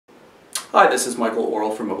Hi, this is Michael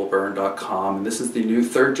Orrell from MobileBurn.com, and this is the new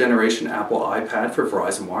third generation Apple iPad for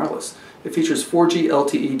Verizon Wireless. It features 4G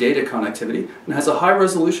LTE data connectivity and has a high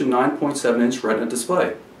resolution 9.7-inch Retina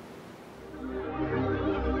display.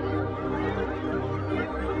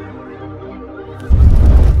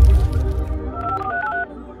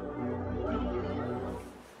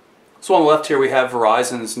 So on the left here we have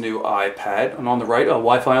Verizon's new iPad, and on the right a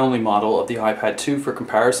Wi-Fi only model of the iPad 2 for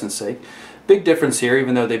comparison's sake. Big difference here,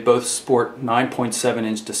 even though they both sport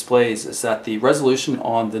 9.7-inch displays, is that the resolution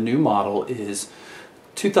on the new model is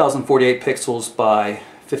 2048 pixels by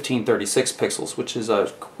 1536 pixels, which is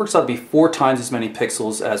works out to be 4 times as many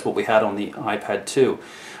pixels as what we had on the iPad 2.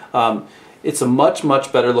 It's a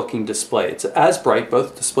much better looking display. It's as bright.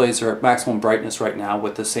 Both displays are at maximum brightness right now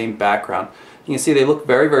with the same background. You can see they look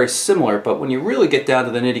very similar, but when you really get down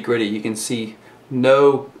to the nitty-gritty, you can see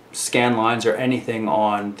no scan lines or anything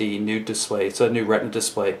on the new display. It's a new Retina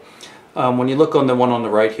display. When you look on the one on the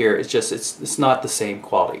right here, it's not the same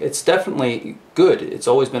quality. It's definitely good. It's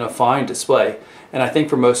always been a fine display, and I think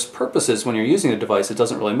for most purposes when you're using the device it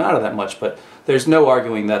doesn't really matter that much, but there's no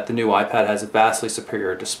arguing that the new iPad has a vastly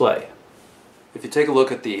superior display. If you take a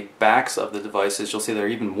look at the backs of the devices, you'll see they're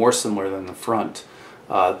even more similar than the front.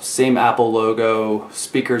 Same Apple logo,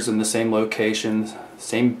 speakers in the same location,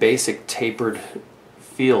 same basic tapered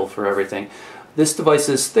feel for everything. This device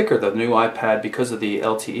is thicker than the new iPad because of the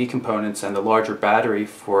LTE components and the larger battery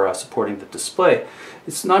for supporting the display.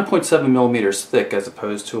 It's 9.7 millimeters thick as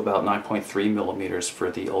opposed to about 9.3 millimeters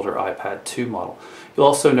for the older iPad 2 model. You'll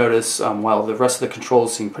also notice, while the rest of the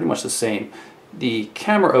controls seem pretty much the same, the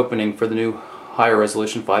camera opening for the new higher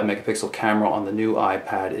resolution 5 megapixel camera on the new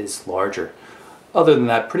iPad is larger. Other than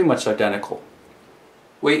that, pretty much identical.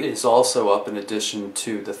 Weight is also up in addition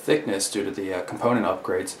to the thickness due to the component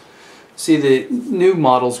upgrades. See, the new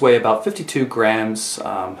models weigh about 52 grams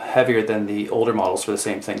heavier than the older models for the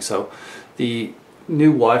same thing. So the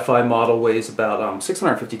new Wi-Fi model weighs about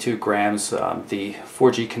 652 grams. The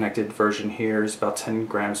 4G connected version here is about 10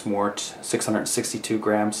 grams more, 662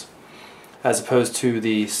 grams, as opposed to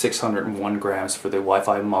the 601 grams for the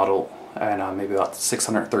Wi-Fi model and maybe about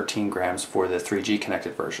 613 grams for the 3G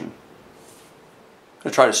connected version.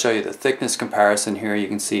 I'll try to show you the thickness comparison here. You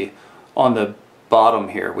can see on the bottom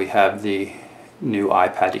here we have the new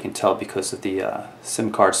iPad. You can tell because of the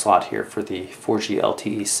SIM card slot here for the 4G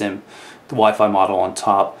LTE SIM, the Wi-Fi model on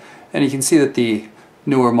top, and you can see that the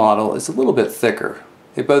newer model is a little bit thicker.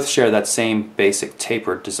 They both share that same basic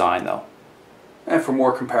tapered design though. And for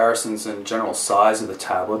more comparisons in general size of the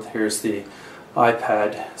tablet, here's the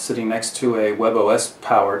iPad sitting next to a WebOS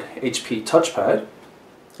powered HP touchpad.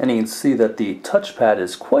 And you can see that the touchpad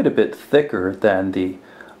is quite a bit thicker than the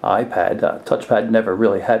iPad. Touchpad never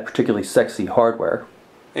really had particularly sexy hardware.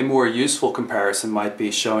 A more useful comparison might be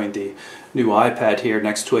showing the new iPad here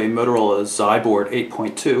next to a Motorola Zyboard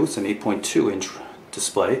 8.2. It's an 8.2-inch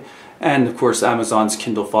display. And of course Amazon's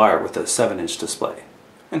Kindle Fire with a 7-inch display.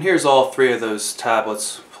 And here's all three of those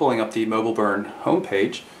tablets pulling up the Mobile Burn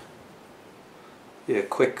homepage. A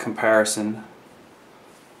quick comparison.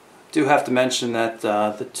 Do have to mention that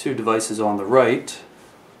the two devices on the right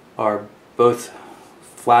are both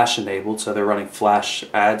flash enabled, so they're running flash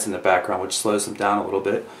ads in the background, which slows them down a little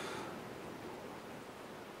bit.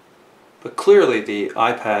 But clearly the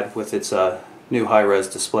iPad with its new high-res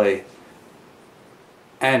display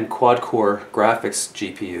and quad-core graphics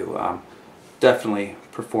GPU definitely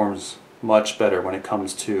performs much better when it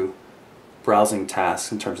comes to browsing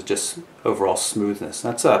tasks in terms of just overall smoothness.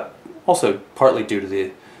 That's also partly due to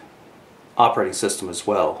the operating system as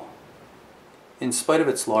well. In spite of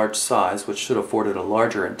its large size, which should afford it a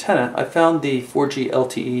larger antenna, I found the 4G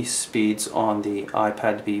LTE speeds on the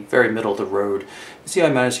iPad to be very middle of the road. You see I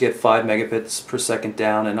managed to get 5 megabits per second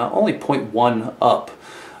down and only 0.1 up.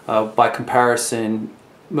 By comparison,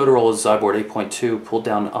 Motorola's Zyboard 8.2 pulled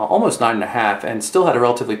down almost 9.5 and still had a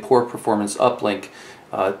relatively poor performance uplink,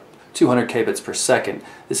 200 kbits per second.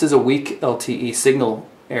 This is a weak LTE signal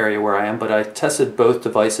area where I am, but I tested both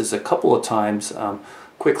devices a couple of times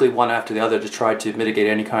quickly, one after the other, to try to mitigate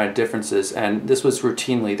any kind of differences, and this was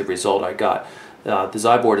routinely the result I got. The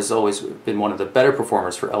Zyboard has always been one of the better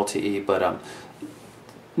performers for LTE, but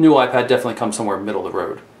new iPad definitely comes somewhere middle of the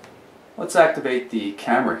road. Let's activate the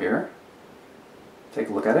camera here. Take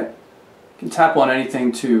a look at it. You can tap on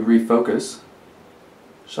anything to refocus.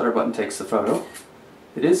 Shutter button takes the photo.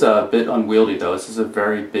 It is a bit unwieldy though. This is a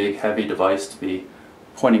very big, heavy device to be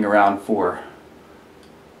pointing around for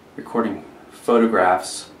recording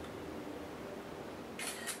photographs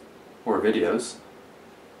or videos.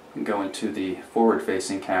 You can go into the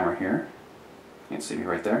forward-facing camera here. You can see me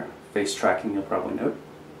right there. Face tracking, you'll probably note.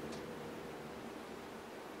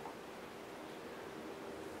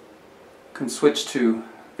 can switch to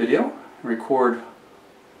video, record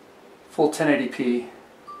full 1080p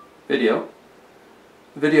video.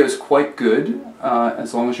 The video is quite good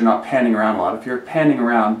as long as you're not panning around a lot. If you're panning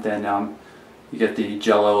around, then you get the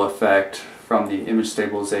jello effect from the image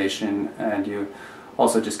stabilization, and you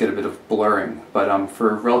also just get a bit of blurring. But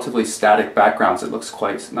for relatively static backgrounds, it looks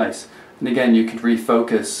quite nice. And again, you can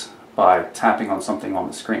refocus by tapping on something on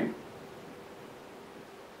the screen.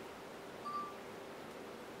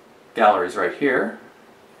 Gallery's right here,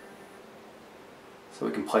 so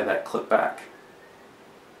we can play that clip back.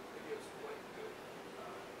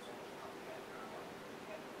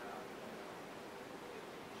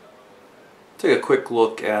 Take a quick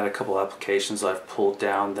look at a couple applications I've pulled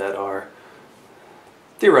down that are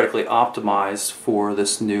theoretically optimized for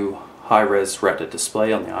this new high-res Retina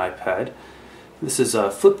display on the iPad. This is a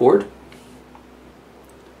Flipboard.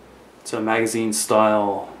 It's a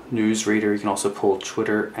magazine-style news reader. You can also pull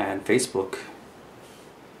Twitter and Facebook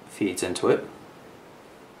feeds into it.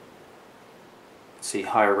 See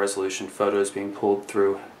higher resolution photos being pulled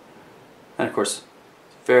through, and of course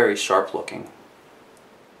very sharp looking.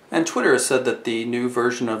 And Twitter has said that the new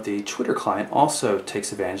version of the Twitter client also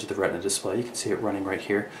takes advantage of the Retina display. You can see it running right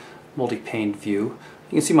here, multi-pane view.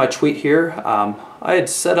 You can see my tweet here. I had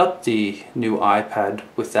set up the new iPad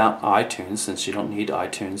without iTunes, since you don't need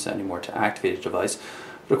iTunes anymore to activate a device.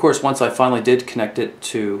 But of course, once I finally did connect it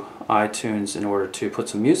to iTunes in order to put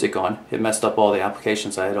some music on, it messed up all the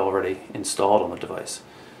applications I had already installed on the device.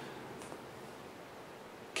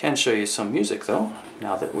 Can show you some music though,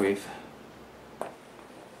 now that we've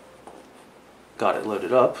got it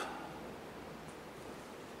loaded up.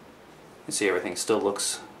 You can see everything still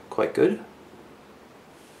looks quite good.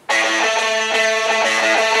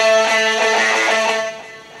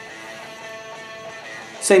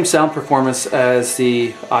 Same sound performance as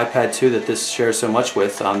the iPad 2 that this shares so much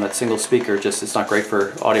with. That single speaker, just it's not great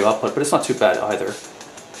for audio output, but it's not too bad either.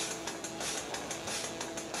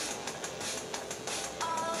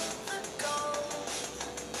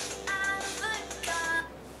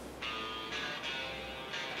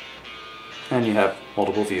 And you have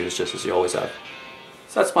multiple views, just as you always have.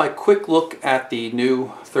 So that's my quick look at the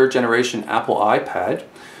new 3rd generation Apple iPad.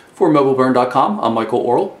 For MobileBurn.com, I'm Michael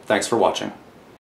Orrell. Thanks for watching.